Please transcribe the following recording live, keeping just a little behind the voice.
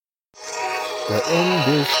The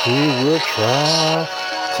industry will try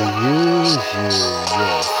to use you,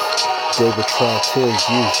 yes. They will try to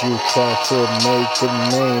use you, try to make a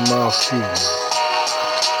name out you.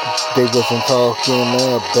 They wasn't talking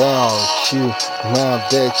about you. Now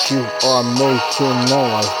that you are making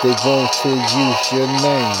noise, they want to use your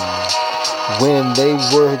name. When they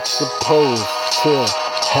were supposed to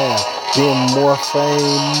have been more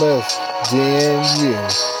famous than you,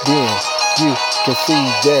 then you can see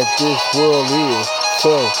that this world is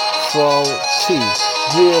so faulty.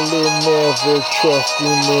 Really never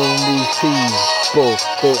trusting in these people.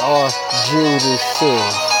 They are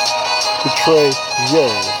Judases, betrayers.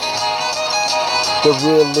 They're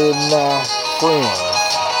really not friends.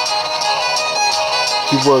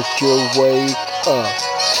 You work your way up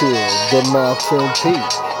to the mountain peak.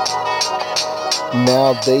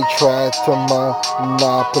 Now they try to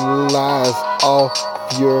monopolize all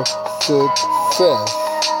your success.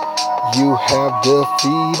 You have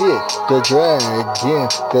defeated the dragon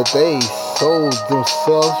that they sold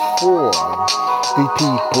themselves for. The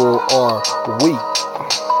people are weak.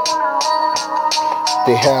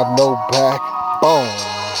 They have no backbone.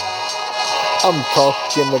 I'm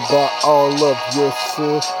talking about all of your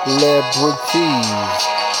celebrities,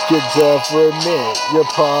 your government, your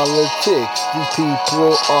politics. These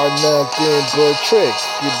people are nothing but tricks.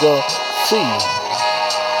 You don't see.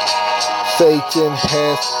 Satan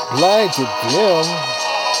has blinded them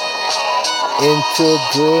into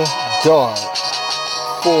the dark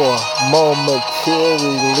for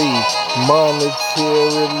monetarily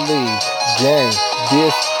gain.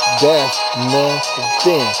 This, that,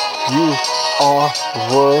 nothing. You are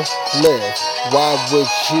worthless. Why would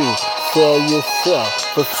you sell yourself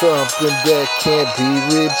for something that can't be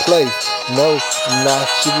replaced? No, not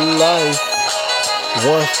your life.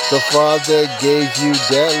 Once the Father gave you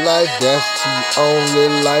that life, that's the only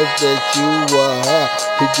life that you will have.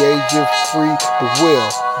 He gave you free will,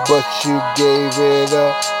 but you gave it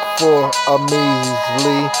up for a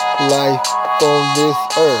measly life on this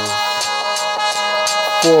earth.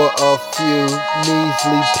 For a few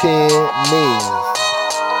measly pennies.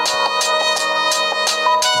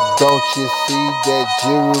 Don't you see that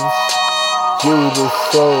Judas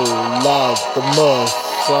sold out the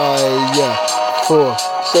Messiah for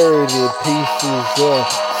 30 pieces of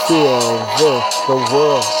silver? The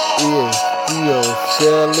world is still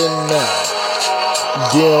selling out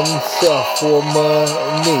themselves for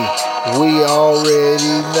money. We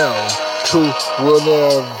already know who will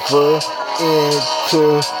ever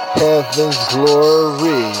enter heaven's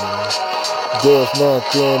glory. There's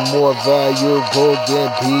nothing more valuable than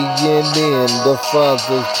being in the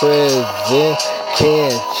Father's presence.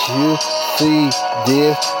 Can't you see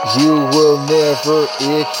this? You will never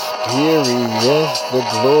experience the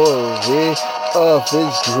glory of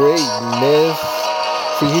His greatness.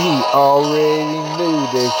 See, He already knew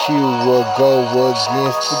that you will go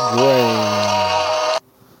against the grain.